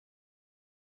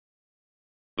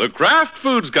The Kraft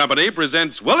Foods Company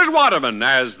presents Willard Waterman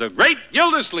as the Great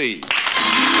Gildersleeve.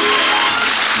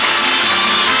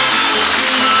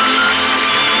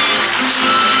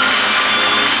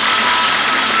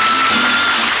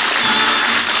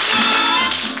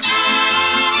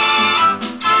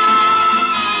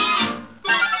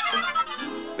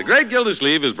 The Great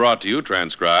Gildersleeve is brought to you,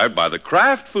 transcribed by the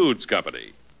Kraft Foods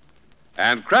Company.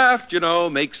 And Kraft,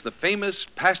 makes the famous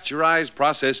pasteurized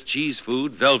processed cheese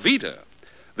food Velveeta.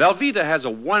 Velveeta has a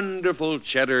wonderful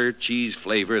cheddar cheese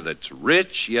flavor that's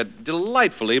rich yet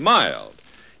delightfully mild.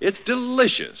 It's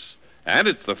delicious, and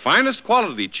it's the finest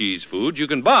quality cheese food you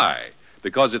can buy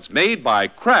because it's made by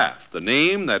Kraft, the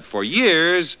name that for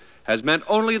years has meant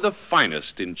only the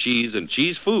finest in cheese and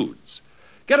cheese foods.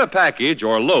 Get a package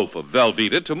or loaf of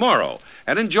Velveeta tomorrow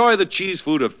and enjoy the cheese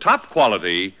food of top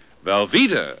quality,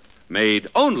 Velveeta, made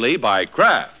only by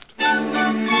Kraft.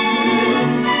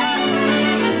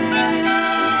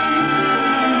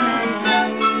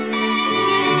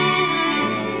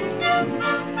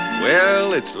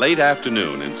 Well, it's late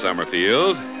afternoon in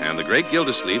Summerfield, and the Great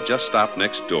Gildersleeve just stopped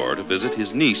next door to visit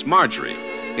his niece, Marjorie.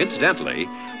 Incidentally,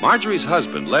 Marjorie's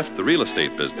husband left the real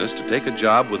estate business to take a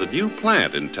job with a new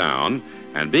plant in town,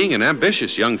 and being an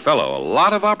ambitious young fellow, a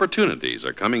lot of opportunities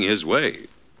are coming his way.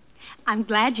 I'm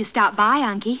glad you stopped by,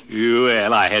 Unky.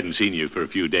 Well, I hadn't seen you for a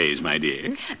few days, my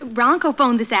dear. Bronco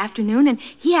phoned this afternoon, and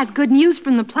he has good news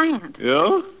from the plant.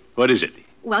 Oh? What is it?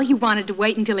 Well, he wanted to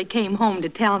wait until he came home to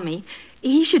tell me.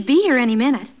 He should be here any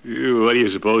minute. What do you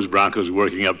suppose Bronco's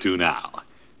working up to now?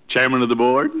 Chairman of the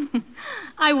board?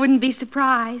 I wouldn't be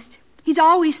surprised. He's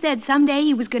always said someday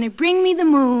he was going to bring me the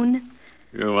moon.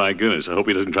 Oh, my goodness. I hope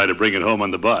he doesn't try to bring it home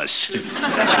on the bus.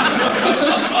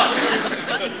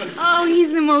 Oh, he's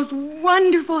the most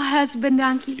wonderful husband,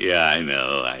 Unky. Yeah, I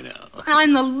know.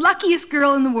 I'm the luckiest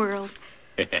girl in the world.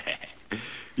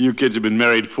 You kids have been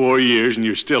married 4 years, and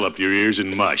you're still up to your ears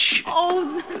in mush.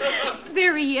 Oh,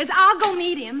 there he is. I'll go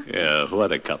meet him. Yeah,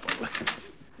 what a couple.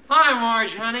 Hi,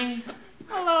 Marge, honey.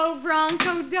 Hello,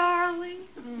 Bronco, darling.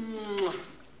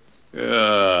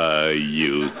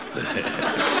 Youth. Oh,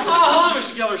 hello,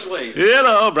 Mr. Gildersleeve.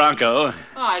 Hello, Bronco. Oh,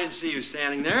 I didn't see you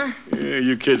standing there.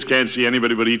 You kids can't see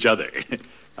anybody but each other.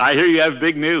 I hear you have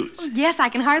big news. Oh, yes, I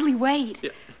can hardly wait.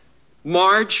 Yeah.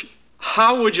 Marge,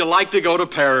 how would you like to go to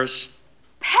Paris?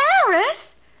 Paris?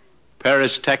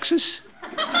 Paris, Texas?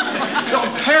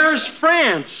 No, Paris,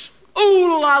 France.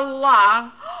 Ooh la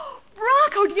la.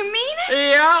 Bronco, do you mean it?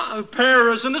 Yeah,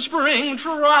 Paris in the spring,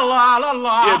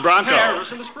 tra-la-la-la. Yeah, Bronco.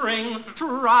 Paris in the spring,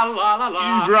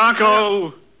 tra-la-la-la.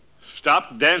 Bronco,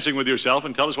 stop dancing with yourself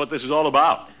and tell us what this is all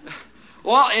about.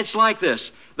 Well, it's like this.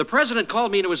 The president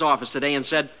called me into his office today and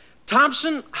said,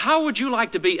 Thompson, how would you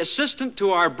like to be assistant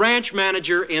to our branch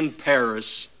manager in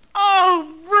Paris? Oh,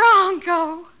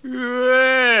 Bronco.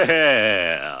 Well.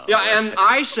 Yeah, and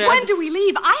I said... When do we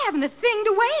leave? I haven't a thing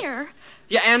to wear.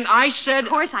 Yeah, and I said...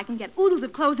 Of course, I can get oodles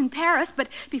of clothes in Paris, but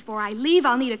before I leave,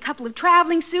 I'll need a couple of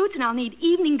traveling suits, and I'll need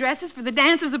evening dresses for the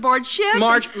dancers aboard ship.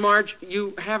 Marge,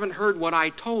 you haven't heard what I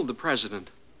told the president.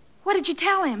 What did you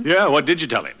tell him? Yeah, what did you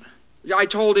tell him? I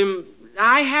told him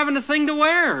I haven't a thing to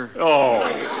wear. Oh.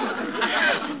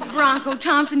 Bronco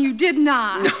Thompson, you did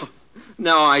not.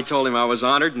 No, I told him I was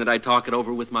honored and that I'd talk it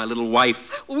over with my little wife.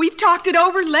 We've talked it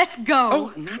over. Let's go.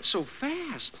 Oh, not so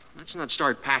fast. Let's not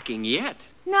start packing yet.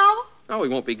 No? No, we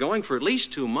won't be going for at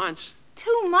least 2 months.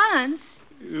 2 months?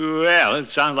 Well,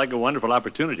 it sounds like a wonderful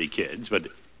opportunity, kids, but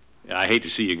I hate to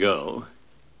see you go.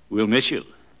 We'll miss you.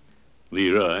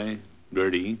 Leroy,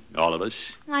 Bertie, all of us.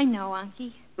 I know,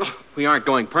 Unky. Oh, we aren't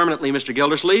going permanently, Mr.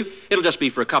 Gildersleeve. It'll just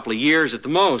be for a couple of years at the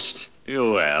most.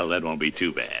 Well, that won't be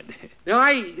too bad. Now,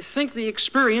 I think the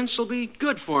experience will be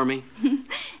good for me. And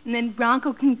then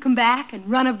Bronco can come back and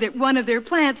run one of their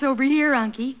plants over here,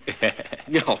 Unky.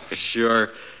 Oh, sure.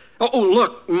 Oh,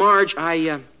 look, Marge,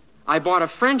 I bought a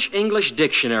French-English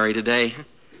dictionary today.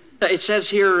 It says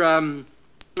here,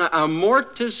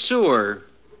 amortisseur.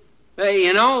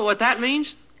 You know what that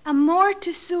means?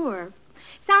 Amortisseur.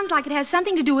 Sounds like it has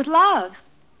something to do with love.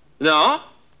 No,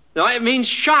 it means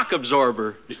shock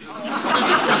absorber.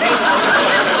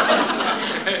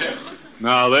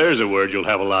 Now, there's a word you'll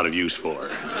have a lot of use for.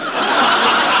 Well,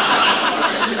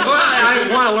 I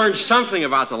want to learn something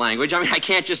about the language. I mean, I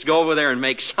can't just go over there and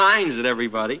make signs at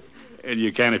everybody. And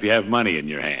you can if you have money in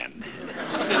your hand.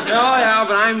 Oh, yeah,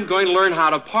 but I'm going to learn how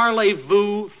to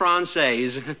parlez-vous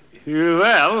française.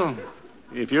 Well,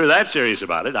 if you're that serious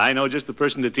about it, I know just the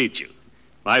person to teach you.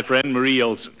 My friend Marie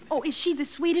Olson. Oh, is she the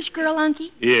Swedish girl, Unky?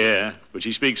 Yeah, but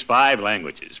she speaks 5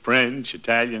 languages. French,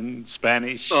 Italian,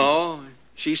 Spanish. Oh,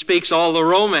 she speaks all the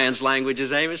Romance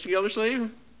languages, eh, Mr. Gildersleeve?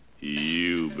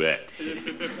 You bet.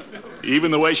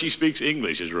 Even the way she speaks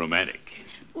English is romantic.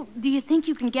 Well, do you think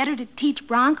you can get her to teach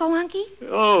Bronco, Unky?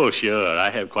 Oh, sure. I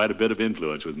have quite a bit of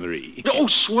influence with Marie. Oh,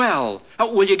 swell.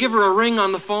 Will you give her a ring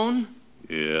on the phone?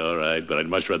 Yeah, all right, but I'd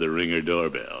much rather ring her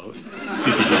doorbell.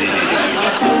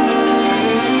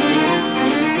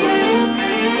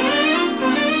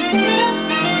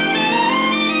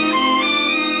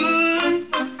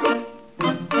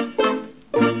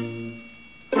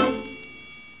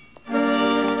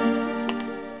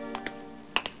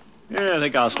 Yeah, I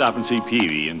think I'll stop and see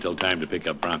Peavy until time to pick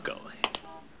up Bronco.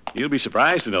 You'll be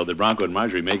surprised to know that Bronco and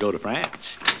Marjorie may go to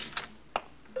France.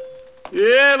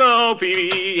 Hello,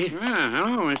 Peavy.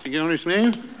 Hello, Mr.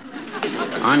 Gildersleeve.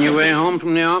 On your way home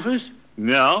from the office?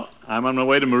 No, I'm on my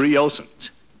way to Marie Olson's.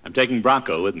 I'm taking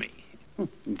Bronco with me.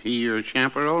 Is he your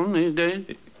chaperone these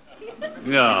days?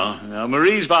 No,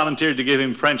 Marie's volunteered to give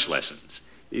him French lessons.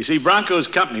 You see, Bronco's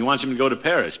company wants him to go to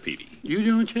Paris, Peavy. You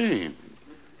don't say.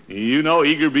 You know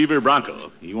Eager Beaver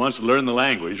Bronco. He wants to learn the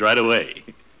language right away.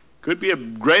 Could be a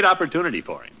great opportunity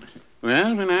for him.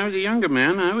 Well, when I was a younger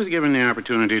man, I was given the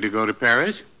opportunity to go to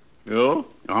Paris. Oh?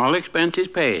 All expenses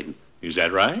paid. Is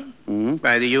that right?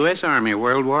 By the U.S. Army,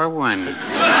 World War I.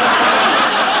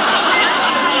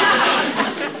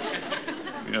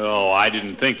 Oh, I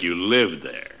didn't think you lived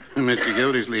there. Mr.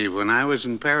 Gildersleeve, when I was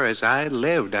in Paris, I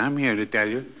lived, I'm here to tell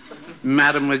you.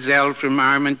 Mademoiselle from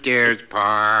Armentières,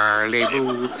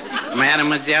 parlez-vous.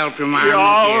 Mademoiselle from Armentières. You're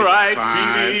all right,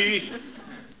 Peavy.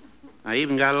 I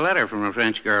even got a letter from a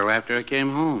French girl after I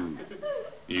came home.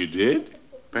 You did?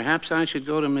 Perhaps I should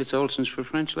go to Miss Olson's for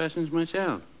French lessons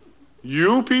myself.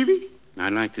 You, Peavy?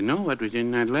 I'd like to know what was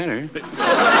in that letter.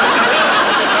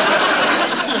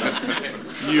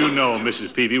 You know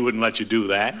Mrs. Peavy wouldn't let you do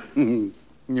that.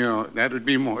 No, that would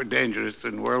be more dangerous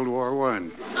than World War I.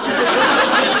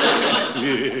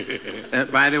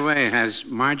 By the way, has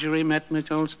Marjorie met Miss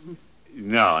Olson?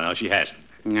 No, she hasn't.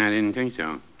 I didn't think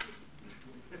so.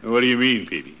 What do you mean,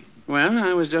 Peavy? Well,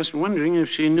 I was just wondering if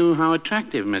she knew how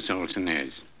attractive Miss Olson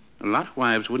is. A lot of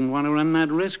wives wouldn't want to run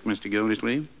that risk, Mr.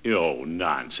 Gildersleeve. Oh,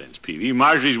 nonsense, Peavy.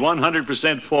 Marjorie's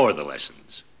 100% for the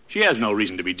lessons. She has no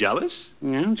reason to be jealous.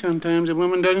 Yeah, sometimes a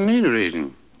woman doesn't need a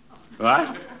reason.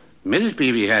 What? Mrs.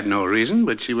 Peavy had no reason,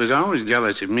 but she was always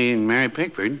jealous of me and Mary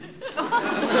Pickford.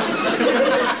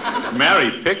 Mary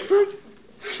Pickford?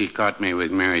 She caught me with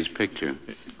Mary's picture.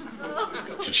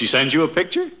 Did she send you a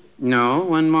picture? No,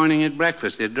 one morning at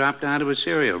breakfast, it dropped out of a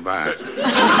cereal bar.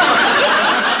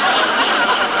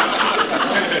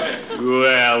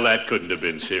 Well, that couldn't have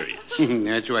been serious.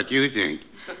 That's what you think.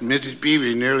 Mrs.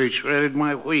 Peavy nearly shredded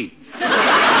my wheat.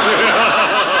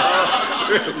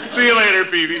 See you later,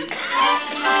 Peavy.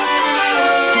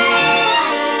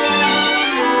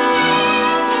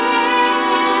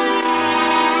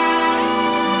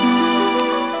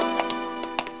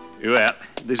 Well,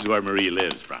 this is where Marie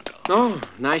lives, Bronco. Oh,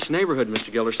 nice neighborhood,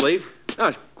 Mr. Gildersleeve. Oh,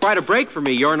 it's quite a break for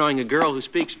me, you're knowing a girl who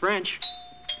speaks French.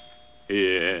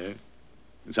 Yeah.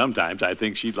 Sometimes I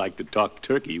think she'd like to talk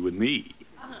turkey with me.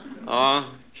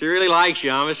 Oh, she really likes you,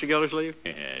 huh, Mr. Gildersleeve?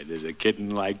 Yeah, does a kitten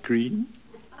like cream?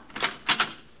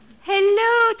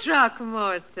 Hello,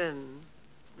 Throckmorton.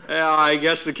 Yeah, I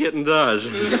guess the kitten does.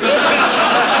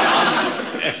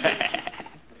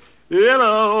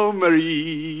 Hello,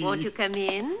 Marie. Won't you come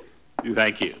in?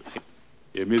 Thank you.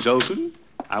 Miss Olson,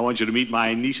 I want you to meet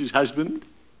my niece's husband,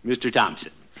 Mr.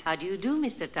 Thompson. How do you do,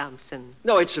 Mr. Thompson?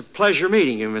 No, it's a pleasure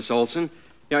meeting you, Miss Olson.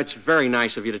 You know, it's very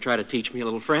nice of you to try to teach me a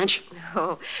little French.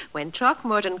 Oh, when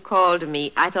Throckmorton called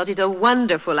me, I thought it a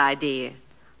wonderful idea.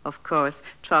 Of course,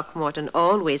 Throckmorton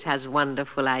always has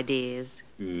wonderful ideas.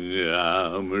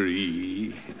 Yeah,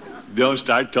 Marie. Don't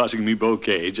start tossing me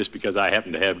bouquets just because I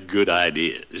happen to have good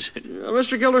ideas.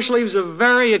 Mr. Gildersleeve's a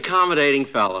very accommodating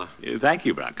fellow. Thank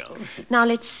you, Bronco. Now,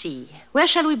 let's see. Where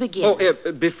shall we begin?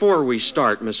 Oh, before we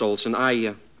start, Miss Olson,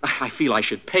 I feel I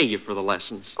should pay you for the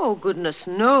lessons. Oh, goodness,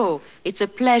 no. It's a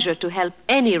pleasure to help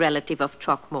any relative of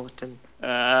Throckmorton.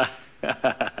 And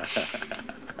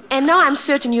now I'm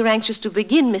certain you're anxious to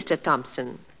begin, Mr.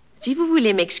 Thompson. Si vous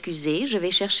voulez m'excuser, je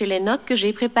vais chercher les notes que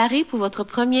j'ai préparées pour votre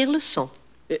première leçon.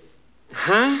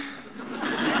 Huh?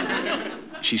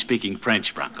 She's speaking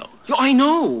French, Bronco. Oh, I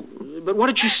know, but what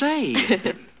did she say?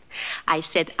 I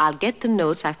said I'll get the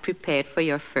notes I've prepared for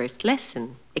your first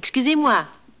lesson. Excusez-moi.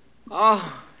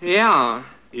 Oh, yeah.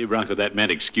 Hey, Bronco, that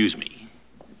meant excuse me.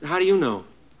 How do you know?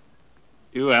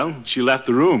 Well, she left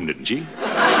the room, didn't she?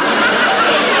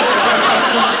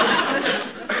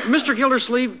 Mr.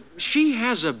 Gildersleeve, she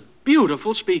has a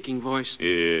beautiful speaking voice.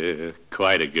 Yeah,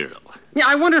 quite a girl. Yeah,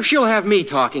 I wonder if she'll have me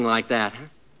talking like that.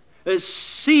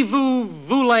 Si vous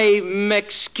voulez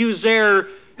m'excuser,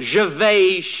 Je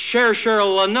vais chercher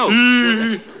la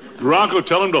note. Bronco,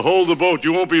 tell him to hold the boat.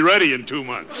 You won't be ready in 2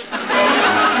 months.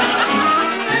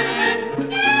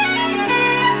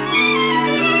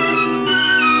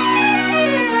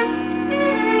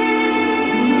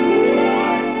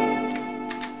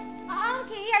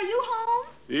 Unky, are you home?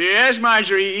 Yes,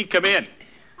 Marjorie, come in.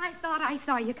 I thought I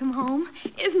saw you come home.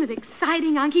 Isn't it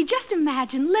exciting, Unky? Just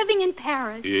imagine living in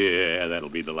Paris. Yeah, that'll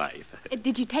be the life.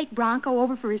 Did you take Bronco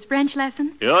over for his French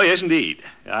lesson? Oh, yes, indeed.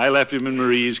 I left him in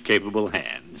Marie's capable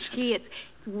hands. Gee, it's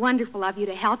wonderful of you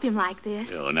to help him like this.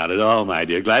 Oh, not at all, my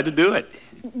dear. Glad to do it.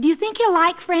 Do you think he'll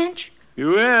like French?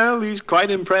 Well, he's quite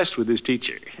impressed with his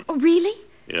teacher. Oh, really?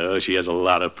 Oh, she has a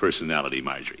lot of personality,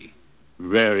 Marjorie.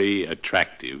 Very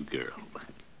attractive girl.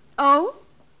 Oh?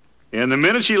 And the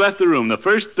minute she left the room, the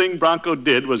first thing Bronco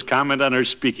did was comment on her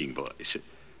speaking voice.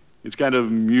 It's kind of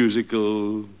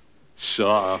musical,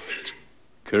 soft,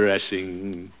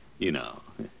 caressing, you know.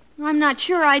 I'm not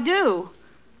sure I do.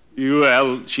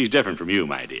 Well, she's different from you,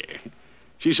 my dear.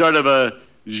 She's sort of a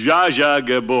Zsa Zsa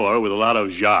Gabor with a lot of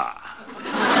Zsa.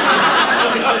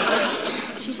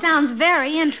 She sounds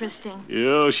very interesting.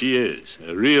 Oh, she is.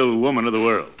 A real woman of the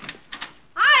world.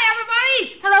 Hi,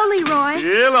 everybody. Hello, Leroy.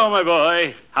 Hello, my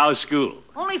boy. How's school?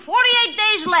 Only 48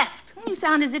 days left. You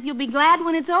sound as if you'll be glad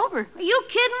when it's over. Are you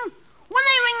kidding? When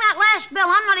they ring that last bell,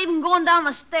 I'm not even going down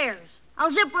the stairs.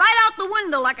 I'll zip right out the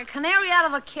window like a canary out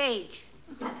of a cage.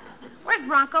 Where's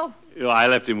Bronco? Oh, I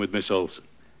left him with Miss Olson.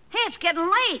 Hey, it's getting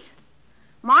late.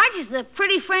 Marge, is the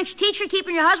pretty French teacher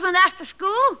keeping your husband after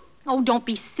school? Oh, don't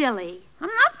be silly. I'm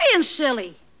not being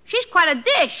silly. She's quite a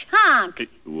dish, huh? Hey,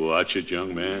 watch it,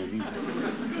 young man.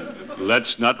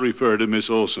 Let's not refer to Miss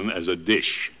Olson as a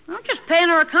dish. I'm just paying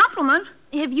her a compliment.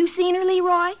 Have you seen her,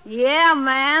 Leroy? Yeah,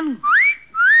 man.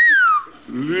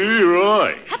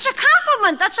 Leroy. That's a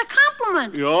compliment. That's a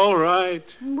compliment. You all right?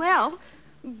 Well,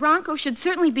 Bronco should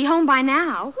certainly be home by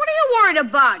now. What are you worried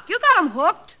about? You got him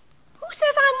hooked. Who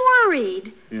says I'm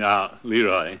worried? Now,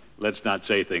 Leroy, let's not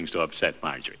say things to upset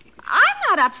Marjorie. I'm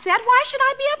not upset. Why should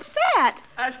I be upset?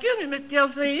 Excuse me, Miss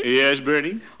Gildersleeve. Yes,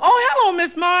 Bertie? Oh, hello,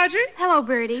 Miss Marjorie. Hello,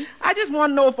 Bertie. I just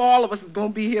want to know if all of us is going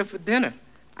to be here for dinner.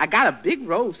 I got a big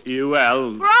roast.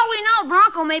 Well, For all we know,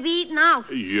 Bronco may be eating out.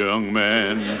 young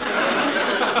man.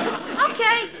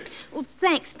 Okay. Well,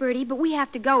 thanks, Bertie, but we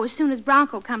have to go as soon as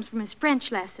Bronco comes from his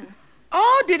French lesson.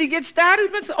 Oh, did he get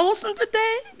started with Miss Olson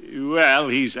today? Well,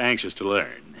 he's anxious to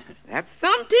learn. That's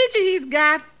some teacher he's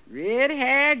got. Red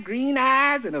hair, green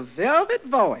eyes, and a velvet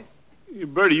voice.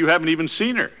 Bertie, you haven't even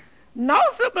seen her. No,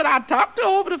 sir, but I talked to her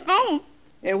over the phone.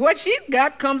 And what she's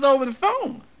got comes over the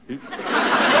phone.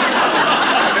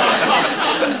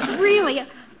 Really,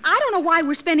 I don't know why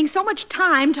we're spending so much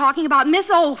time talking about Miss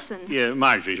Olson. Yeah,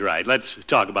 Marjorie's right. Let's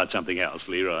talk about something else,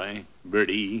 Leroy.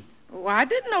 Bertie. Oh, I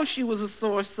didn't know she was a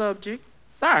sore subject.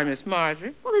 Sorry, Miss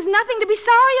Marjorie. Well, there's nothing to be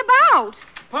sorry about.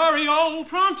 Hurry, old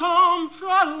pronto,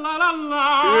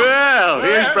 tra-la-la-la. Well,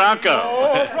 here's Bronco.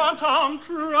 Oh, pronto,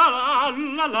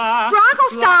 tra-la-la-la. Bronco,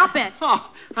 stop it.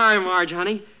 Oh, hi, Marge,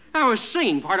 honey. I was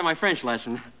singing part of my French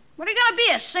lesson. What are you going to be,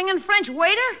 a singing French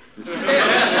waiter?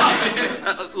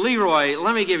 Leroy,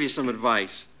 let me give you some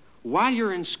advice. While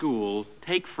you're in school,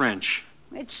 take French.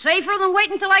 It's safer than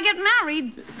waiting until I get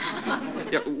married.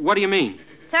 Yeah, what do you mean?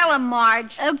 Tell him,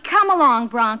 Marge. Come along,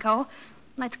 Bronco.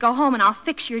 Let's go home and I'll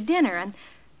fix your dinner. And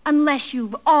unless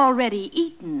you've already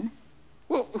eaten.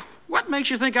 Well, what makes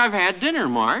you think I've had dinner,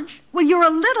 Marge? Well, you're a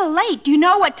little late. Do you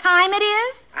know what time it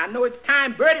is? I know it's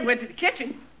time Bertie went to the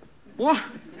kitchen. What?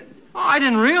 Oh, I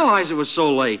didn't realize it was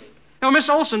so late. Miss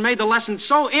Olson made the lesson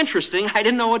so interesting, I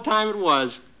didn't know what time it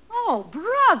was. Oh,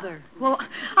 brother. Well,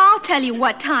 I'll tell you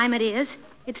what time it is.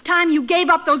 It's time you gave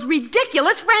up those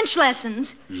ridiculous French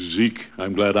lessons. Zeke,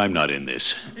 I'm glad I'm not in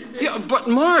this. Yeah, but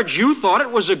Marge, you thought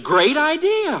it was a great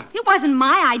idea. It wasn't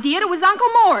my idea. It was Uncle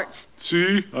Mort's.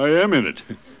 See, I am in it.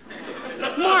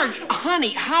 Marge,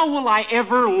 honey, how will I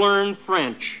ever learn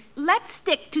French? Let's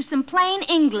stick to some plain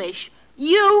English.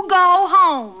 You go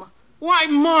home. Why,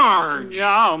 Marge?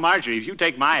 No, Marjorie, if you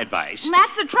take my advice. And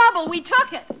that's the trouble. We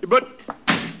took it. But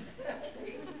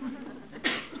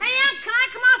Hey, Aunt, can I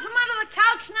come out from under the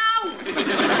couch now?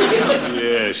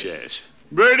 yes, yes.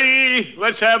 Bertie,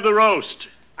 let's have the roast.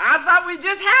 I thought we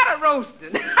just had a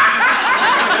roasting.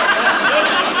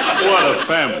 What a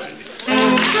family.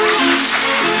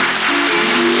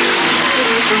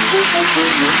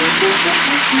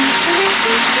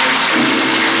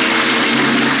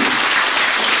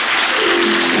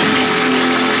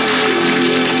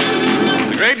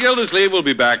 The great Gildersleeve will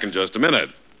be back in just a minute.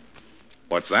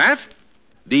 What's that?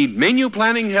 Need menu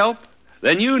planning help?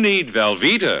 Then you need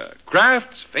Velveeta,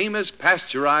 Kraft's famous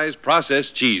pasteurized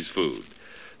processed cheese food.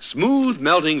 Smooth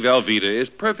melting Velveeta is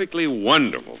perfectly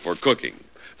wonderful for cooking.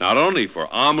 Not only for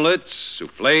omelets,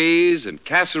 souffles, and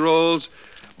casseroles,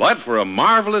 but for a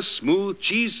marvelous smooth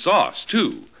cheese sauce,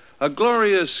 too. A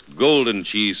glorious golden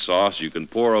cheese sauce you can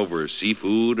pour over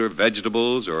seafood or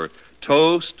vegetables or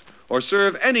toast or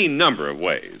serve any number of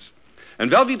ways. And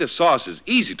Velveeta sauce is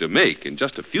easy to make in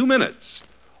just a few minutes.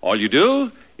 All you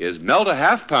do is melt a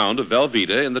half pound of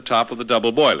Velveeta in the top of the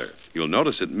double boiler. You'll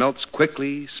notice it melts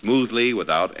quickly, smoothly,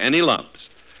 without any lumps.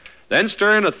 Then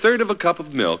stir in a third of a cup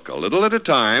of milk, a little at a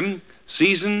time,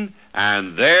 season,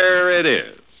 and there it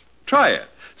is. Try it.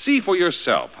 See for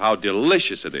yourself how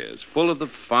delicious it is, full of the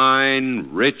fine,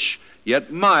 rich,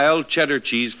 yet mild cheddar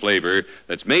cheese flavor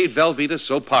that's made Velveeta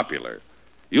so popular.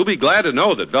 You'll be glad to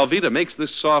know that Velveeta makes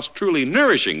this sauce truly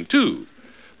nourishing, too.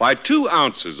 By 2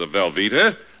 ounces of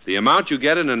Velveeta, the amount you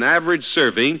get in an average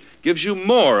serving gives you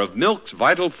more of milk's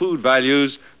vital food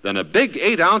values than a big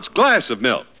 8-ounce glass of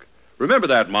milk. Remember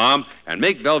that, Mom, and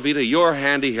make Velveeta your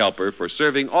handy helper for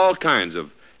serving all kinds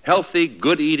of healthy,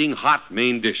 good-eating, hot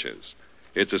main dishes.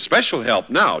 It's a special help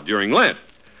now during Lent.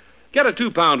 Get a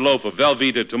 2-pound loaf of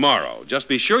Velveeta tomorrow. Just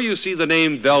be sure you see the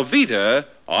name Velveeta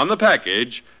on the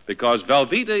package, because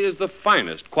Velveeta is the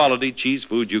finest quality cheese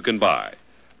food you can buy.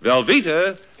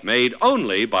 Velveeta, made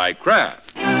only by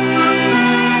Kraft.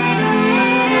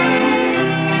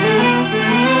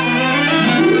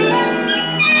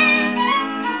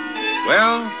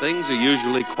 Well, things are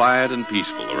usually quiet and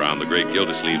peaceful around the great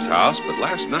Gildersleeve's house, but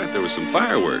last night there were some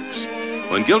fireworks.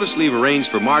 When Gildersleeve arranged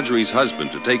for Marjorie's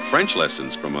husband to take French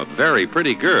lessons from a very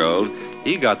pretty girl,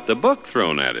 he got the book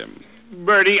thrown at him.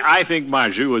 Bertie, I think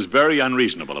Marjorie was very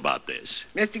unreasonable about this.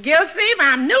 Mr. Gildersleeve,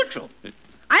 I'm neutral.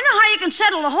 I know how you can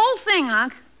settle the whole thing,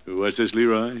 Unc. What's this,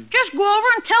 Leroy? Just go over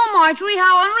and tell Marjorie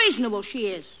how unreasonable she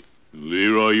is.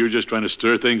 Leroy, you're just trying to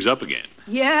stir things up again.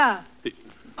 Yeah.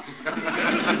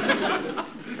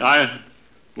 I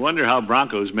wonder how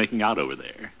Bronco's making out over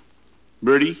there.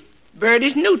 Bertie?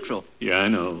 Bertie's neutral. Yeah, I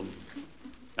know.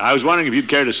 I was wondering if you'd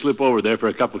care to slip over there for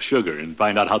a cup of sugar and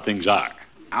find out how things are.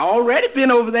 I already been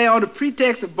over there on the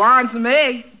pretext of borrowing some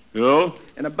eggs. Oh?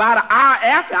 And about an hour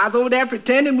after, I was over there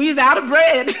pretending we was out of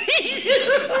bread.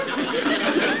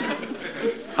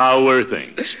 How were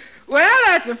things? Well,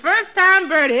 that's the first time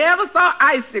Bertie ever saw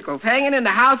icicles hanging in the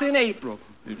house in April.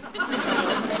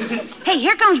 Hey,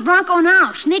 here comes Bronco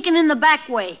now, sneaking in the back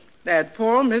way. That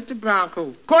poor Mr. Bronco.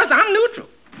 Of course, I'm neutral.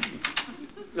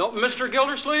 No, Mr.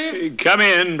 Gildersleeve? Come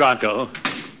in, Bronco.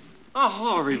 Oh,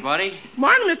 hello, everybody.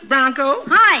 Morning, Mr. Bronco.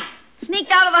 Hi.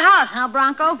 Sneaked out of the house, huh,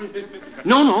 Bronco?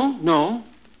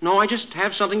 No, I just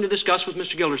have something to discuss with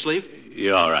Mr. Gildersleeve.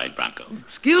 You all right, Bronco?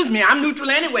 Excuse me, I'm neutral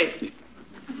anyway.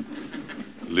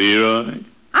 Leroy?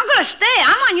 I'm going to stay.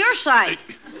 I'm on your side.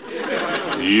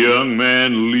 Young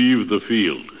man, leave the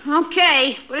field.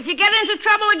 Okay, but if you get into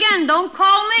trouble again, don't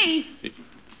call me.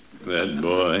 That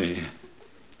boy.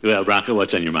 Well, Bronco,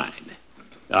 what's on your mind?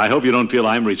 I hope you don't feel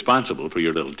I'm responsible for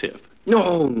your little tip.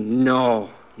 No,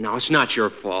 it's not your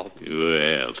fault.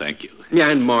 Well, thank you. Yeah,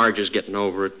 and Marge is getting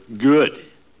over it. Good.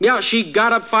 Yeah, she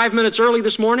got up 5 minutes early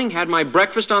this morning, had my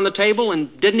breakfast on the table,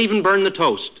 and didn't even burn the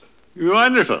toast.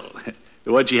 Wonderful.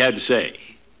 What'd she have to say?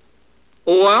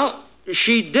 Well,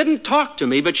 she didn't talk to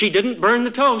me, but she didn't burn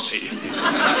the toast.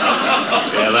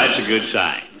 Well, that's a good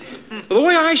sign. The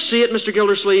way I see it, Mr.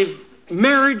 Gildersleeve,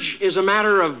 marriage is a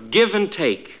matter of give and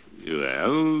take.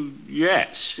 Well,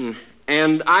 yes.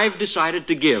 And I've decided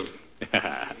to give.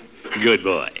 Good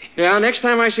boy. Yeah, next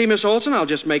time I see Miss Olson, I'll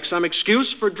just make some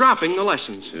excuse for dropping the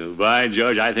lessons. By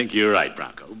George, I think you're right,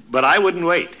 Bronco. But I wouldn't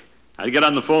wait. I'd get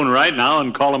on the phone right now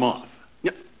and call him off.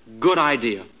 Yeah, good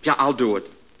idea. Yeah, I'll do it.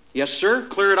 Yes, sir.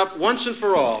 Clear it up once and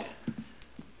for all.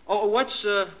 Oh, what's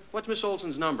Miss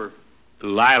Olson's number?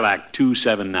 Lilac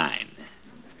 279.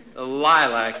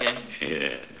 Lilac, eh?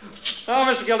 Yeah. Oh,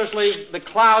 Mr. Gildersleeve, the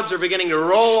clouds are beginning to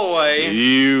roll away.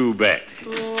 You bet.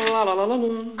 La, la, la, la,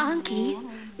 la. Unky,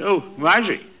 Oh,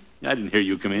 Marjorie. I didn't hear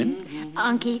you come in.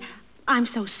 Unky, I'm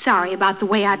so sorry about the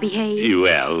way I behaved.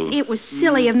 Well, It was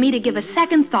silly of me to give a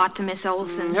second thought to Miss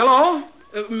Olson. Hello?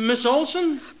 Miss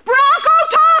Olson? Bronco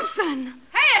Thompson!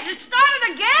 Hey, has it started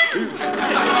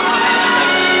again?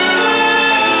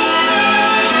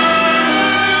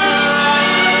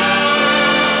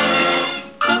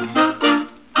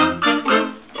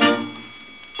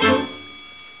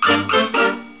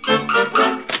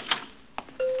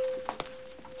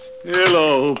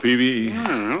 hello, Peavy.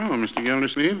 Hello, Mr.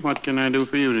 Gildersleeve. What can I do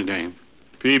for you today?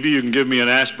 Peavy, you can give me an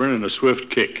aspirin and a swift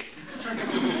kick.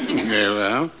 Very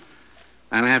well.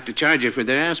 I'll have to charge you for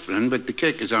the aspirin, but the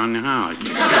kick is on the house.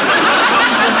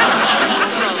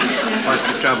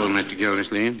 What's the trouble, Mr.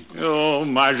 Gildersleeve? Oh,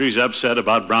 Marjorie's upset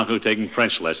about Bronco taking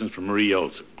French lessons from Marie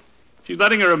Olson. She's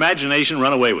letting her imagination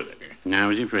run away with her. I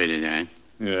was afraid of that.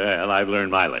 Well, I've learned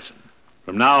my lesson.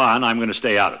 From now on, I'm going to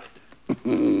stay out of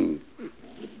it.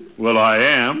 Well, I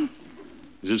am.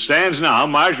 As it stands now,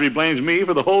 Marjorie blames me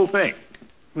for the whole thing.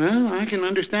 Well, I can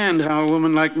understand how a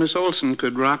woman like Miss Olson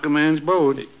could rock a man's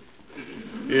boat.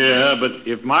 Yeah, but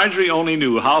if Marjorie only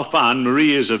knew how fond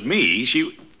Marie is of me,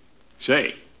 she...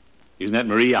 Say, isn't that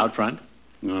Marie out front?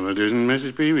 No, it isn't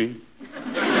Mrs. Peavy.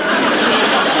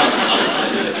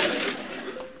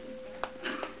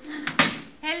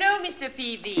 Hello, Mr.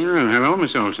 Peavy. Oh, hello,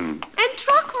 Miss Olson. And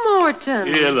Throckmorton.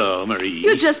 Hello, Marie.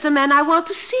 You're just the man I want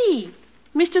to see.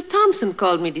 Mr. Thompson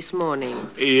called me this morning.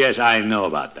 Yes, I know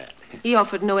about that. He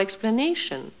offered no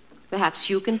explanation. Perhaps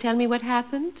you can tell me what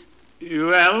happened?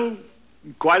 Well,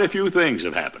 quite a few things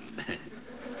have happened.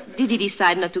 Did he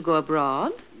decide not to go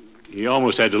abroad? He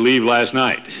almost had to leave last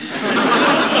night.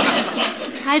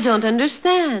 I don't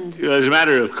understand. As a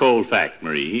matter of cold fact,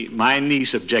 Marie, my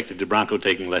niece objected to Bronco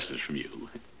taking lessons from you.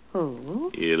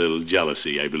 Oh? A little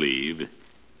jealousy, I believe.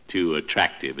 Too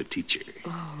attractive a teacher.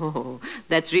 Oh,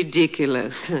 that's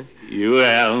ridiculous.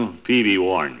 Well, Peavy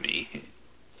warned me.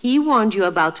 He warned you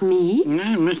about me?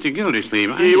 Well, Mr. Gildersleeve,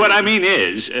 What I mean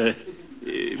is,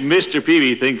 Mr.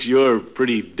 Peavy thinks you're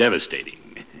pretty devastating.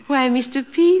 Why, Mr.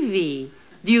 Peavy,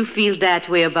 do you feel that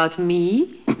way about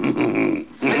me?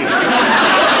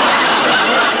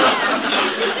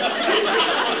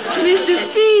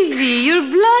 Mr. Peavy, you're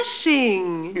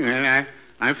blushing. Well,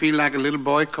 I feel like a little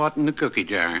boy caught in the cookie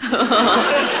jar.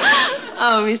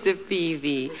 Oh, Mr.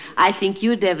 Peavy, I think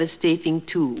you're devastating,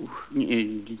 too.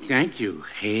 Thank you.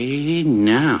 Hey,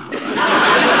 now.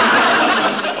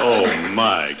 Oh,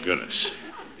 my goodness.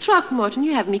 Throckmorton,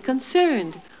 you have me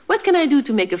concerned. What can I do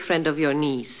to make a friend of your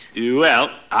niece? Well,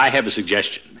 I have a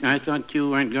suggestion. I thought you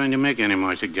weren't going to make any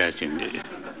more suggestions.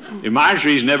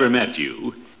 Marjorie's never met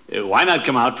you. Why not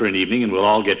come out for an evening and we'll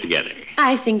all get together?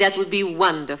 I think that would be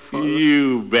wonderful.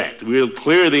 You bet. We'll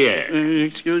clear the air.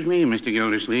 Excuse me, Mr.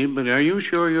 Gildersleeve, but are you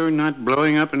sure you're not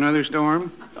blowing up another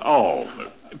storm? Oh,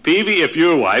 Peavy, if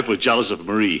your wife was jealous of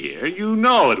Marie here, you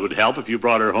know it would help if you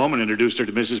brought her home and introduced her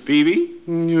to Mrs. Peavy.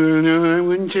 No, I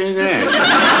wouldn't say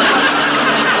that.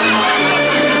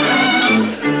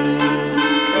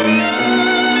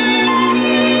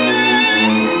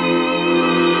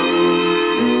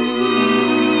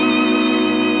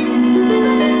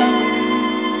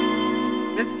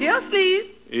 Gildersleeve,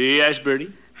 Yes,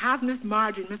 Bertie? how's Miss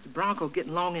Marjorie and Mr. Bronco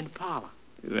getting along in the parlor?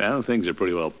 Well, things are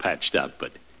pretty well patched up,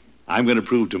 but I'm going to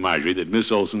prove to Marjorie that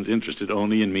Miss Olson's interested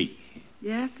only in me.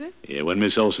 Yes, sir? Yeah, when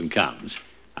Miss Olson comes,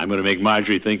 I'm going to make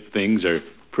Marjorie think things are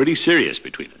pretty serious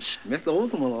between us. Miss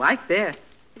Olson will like that.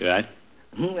 Right?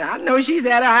 I know she's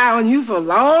had her eye on you for a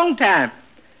long time.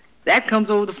 That comes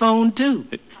over the phone, too.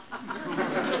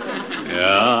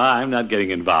 No, I'm not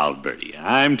getting involved, Bertie.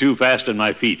 I'm too fast on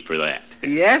my feet for that.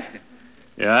 Yes, sir.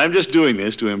 Yeah, I'm just doing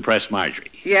this to impress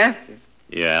Marjorie. Yes, sir.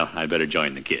 Yeah, I better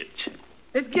join the kids.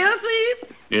 Miss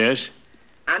Gildersleeve, Yes?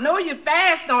 I know you're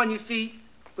fast on your feet,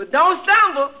 but don't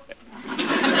stumble.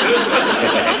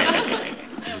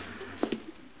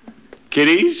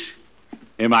 Kiddies,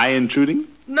 am I intruding?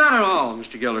 Not at all,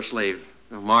 Mr. Gildersleeve.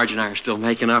 Well, Marge and I are still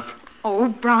making up. Oh,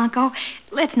 Bronco,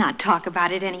 let's not talk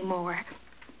about it anymore.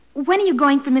 When are you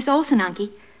going for Miss Olson,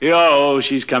 Unky? Oh,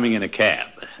 she's coming in a cab.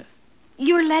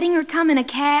 You're letting her come in a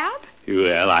cab?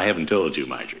 Well, I haven't told you,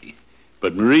 Marjorie.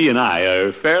 But Marie and I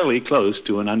are fairly close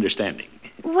to an understanding.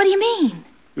 What do you mean?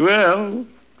 Well,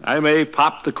 I may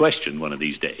pop the question one of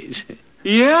these days.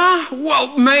 Yeah?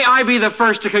 Well, may I be the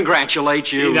first to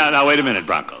congratulate you? Now, wait a minute,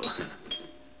 Bronco.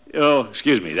 Oh,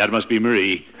 excuse me. That must be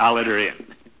Marie. I'll let her in.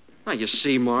 Well, you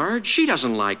see, Marge, she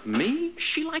doesn't like me.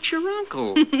 She likes your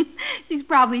uncle. She's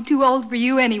probably too old for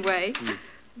you anyway.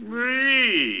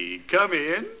 Marie, come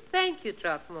in. Thank you,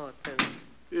 Throckmorton.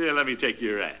 Here, let me take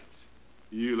your hands.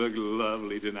 You look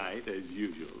lovely tonight, as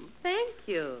usual. Thank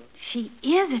you. She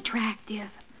is attractive.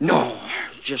 No,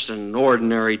 just an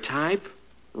ordinary type.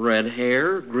 Red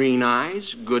hair, green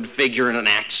eyes, good figure and an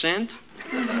accent.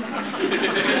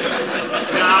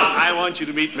 Now, I want you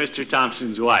to meet Mr.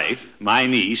 Thompson's wife, my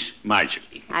niece,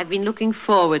 Marjorie. I've been looking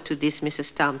forward to this,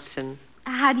 Mrs. Thompson.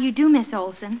 How do you do, Miss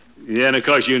Olson? Yeah, and of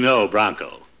course you know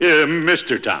Bronco.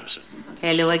 Mr. Thompson.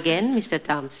 Hello again, Mr.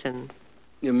 Thompson.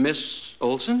 Miss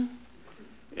Olson?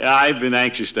 I've been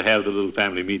anxious to have the little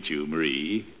family meet you,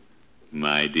 Marie.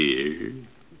 My dear.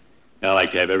 I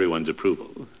like to have everyone's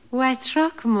approval. Why,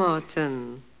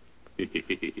 Throckmorton.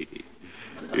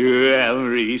 Well,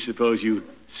 Marie, suppose you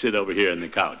sit over here on the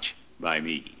couch by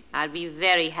me. I'll be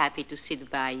very happy to sit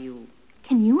by you.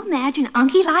 Can you imagine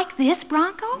Unky like this,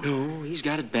 Bronco? No, he's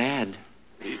got it bad.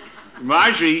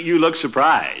 Marjorie, you look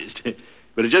surprised.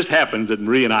 But it just happens that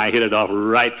Marie and I hit it off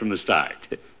right from the start.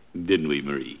 Didn't we,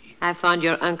 Marie? I found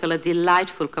your uncle a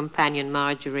delightful companion,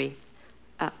 Marjorie.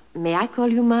 May I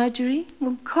call you Marjorie?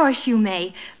 Of course you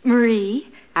may. Marie.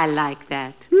 I like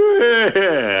that.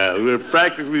 Yeah, we're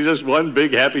practically just one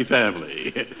big happy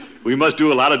family. We must do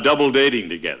a lot of double dating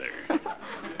together.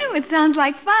 Oh, it sounds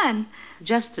like fun.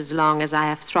 Just as long as I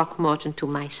have Throckmorton to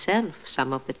myself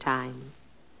some of the time.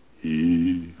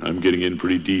 I'm getting in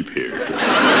pretty deep here.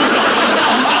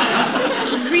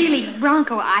 Really,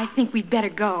 Bronco, I think we'd better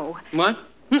go. What?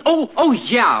 Oh,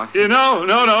 yeah. No,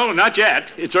 not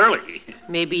yet. It's early.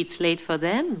 Maybe it's late for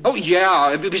them. Oh,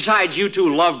 yeah. Besides, you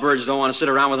two lovebirds don't want to sit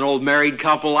around with an old married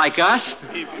couple like us.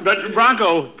 But,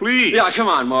 Bronco, please. Yeah, come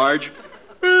on, Marge.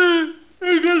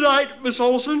 Good night, Miss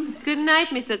Olson. Good night,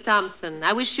 Mr. Thompson.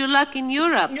 I wish you luck in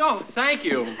Europe. Oh, thank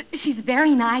you. She's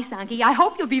very nice, Unky. I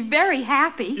hope you'll be very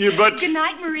happy. Yeah, but... Good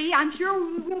night, Marie. I'm sure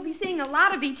we'll be seeing a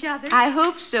lot of each other. I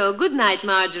hope so. Good night,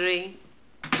 Marjorie.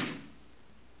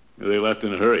 They left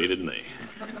in a hurry, didn't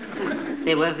they?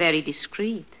 They were very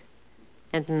discreet.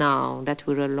 And now that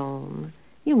we're alone,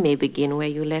 you may begin where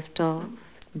you left off,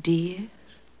 dear.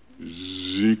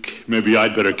 Zeke, maybe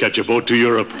I'd better catch a boat to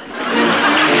Europe.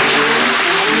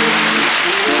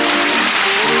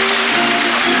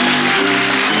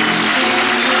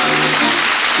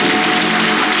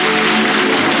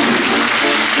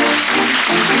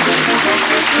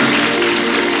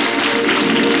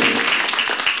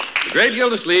 The great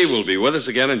Gildersleeve will be with us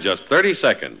again in just 30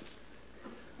 seconds.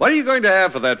 What are you going to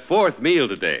have for that fourth meal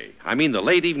today? I mean, the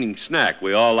late evening snack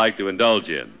we all like to indulge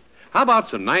in. How about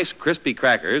some nice crispy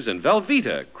crackers and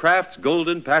Velveeta, Kraft's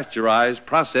golden pasteurized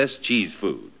processed cheese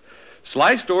food?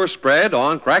 Sliced or spread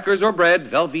on crackers or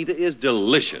bread, Velveeta is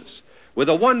delicious with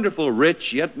a wonderful,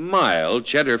 rich yet mild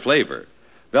cheddar flavor.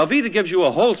 Velveeta gives you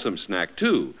a wholesome snack,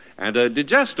 too, and a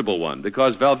digestible one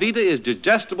because Velveeta is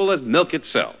digestible as milk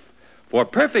itself. For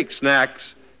perfect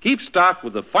snacks, keep stock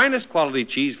with the finest quality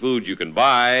cheese food you can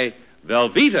buy,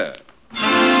 Velveeta.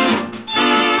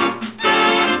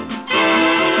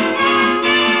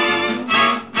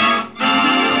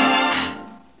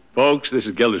 Folks, this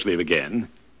is Gildersleeve again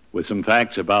with some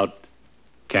facts about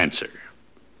cancer.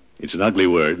 It's an ugly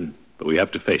word, but we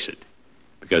have to face it,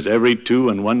 because every 2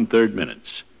 1/3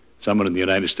 minutes, someone in the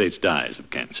United States dies of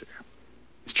cancer.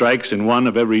 It strikes in 1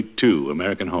 of every 2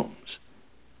 American homes.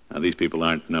 Now, these people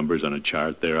aren't numbers on a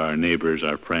chart. They're our neighbors,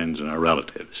 our friends, and our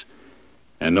relatives.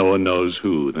 And no one knows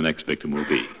who the next victim will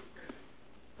be.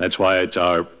 That's why it's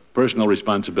our personal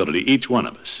responsibility, each one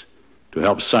of us, to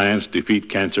help science defeat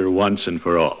cancer once and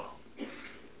for all.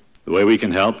 The way we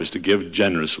can help is to give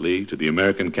generously to the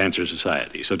American Cancer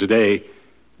Society. So today,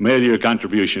 mail your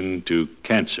contribution to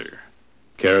Cancer,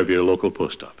 care of your local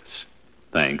post office.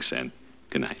 Thanks, and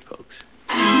good night, folks.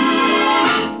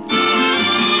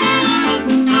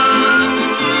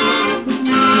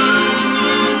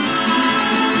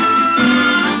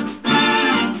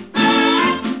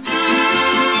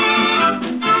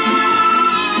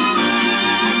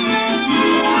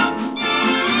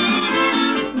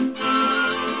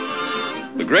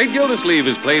 The Great Gildersleeve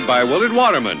is played by Willard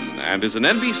Waterman and is an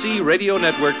NBC Radio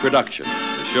Network production.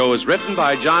 The show is written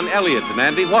by John Elliott and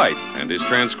Andy White and is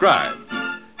transcribed.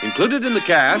 Included in the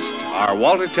cast are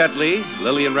Walter Tetley,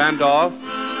 Lillian Randolph,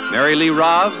 Mary Lee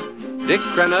Robb, Dick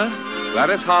Crenna,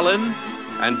 Gladys Holland,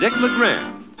 and Dick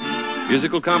LeGrand.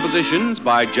 Musical compositions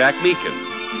by Jack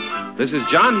Meakin. This is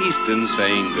John Heaston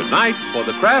saying goodnight for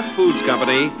the Kraft Foods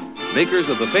Company, makers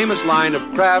of the famous line of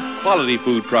Kraft quality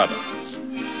food products.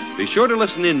 Be sure to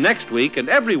listen in next week and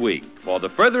every week for the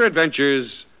further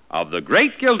adventures of the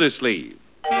Great Gildersleeve.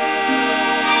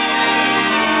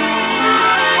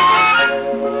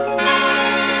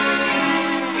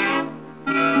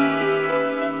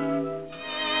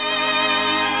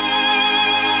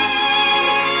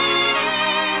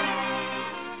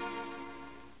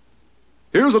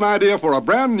 Here's an idea for a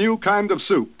brand new kind of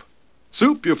soup.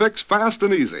 Soup you fix fast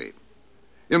and easy.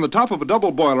 In the top of a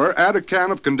double boiler, add a can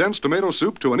of condensed tomato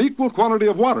soup to an equal quantity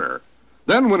of water.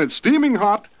 Then, when it's steaming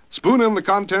hot, spoon in the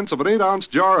contents of an 8-ounce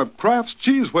jar of Kraft's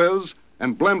Cheese Whiz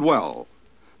and blend well.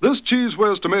 This Cheese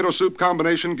Whiz tomato soup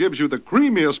combination gives you the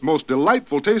creamiest, most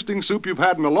delightful tasting soup you've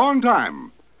had in a long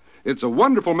time. It's a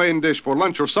wonderful main dish for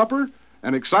lunch or supper,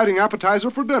 an exciting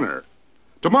appetizer for dinner.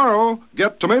 Tomorrow,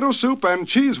 get tomato soup and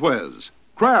Cheese Whiz,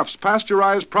 Kraft's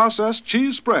pasteurized processed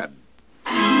cheese spread.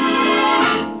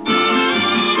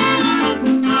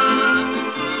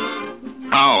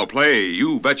 Now play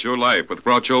You Bet Your Life with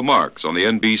Groucho Marx on the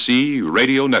NBC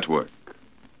Radio Network.